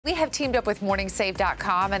We have teamed up with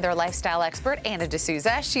MorningSave.com and their lifestyle expert, Anna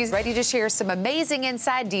D'Souza. She's ready to share some amazing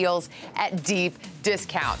inside deals at deep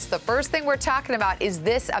discounts. The first thing we're talking about is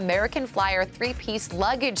this American Flyer 3-piece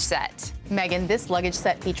luggage set. Megan, this luggage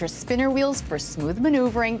set features spinner wheels for smooth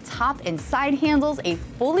maneuvering, top and side handles, a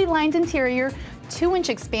fully lined interior, 2-inch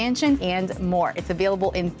expansion, and more. It's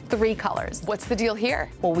available in 3 colors. What's the deal here?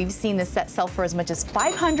 Well, we've seen this set sell for as much as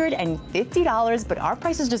 $550, but our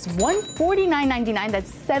price is just $149.99.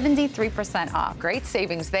 That's 73% off. Great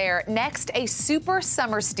savings there. Next, a super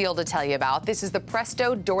summer steal to tell you about. This is the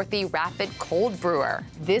Presto Dorothy Rapid Cold Brewer.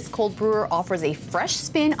 This cold brewer offers a fresh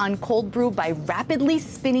spin on cold brew by rapidly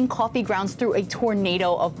spinning coffee grounds through a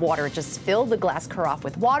tornado of water. Just fill the glass carafe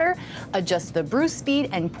with water, adjust the brew speed,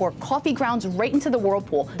 and pour coffee grounds right into the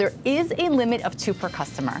whirlpool. There is a limit of 2 per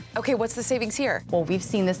customer. Okay, what's the savings here? Well, we've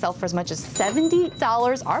seen this sell for as much as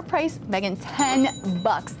 $70. Our price, Megan,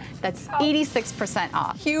 $10. That's 86%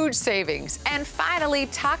 off. Huge savings. And finally,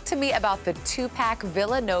 talk to me about the 2-pack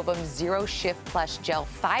Villanovum Zero Shift Plush Gel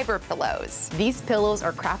Fiber pillows. These pillows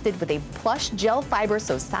are crafted with a plush gel fiber,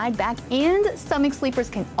 so side, back, and stomach sleepers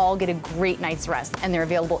can all get a great night's rest. And they're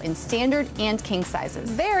available in standard and king sizes.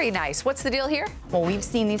 Very nice. What's the deal here? Well, we've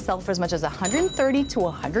seen these sell for as much as $130 to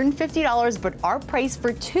 $150, but our price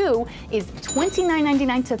for 2 is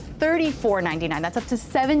 $29.99 to $34.99. That's up to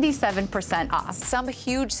 77% off. Some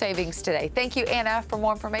huge savings today. Thank you, Anna. For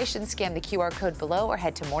more information, scan the QR code below or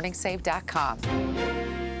head to morningsave.com.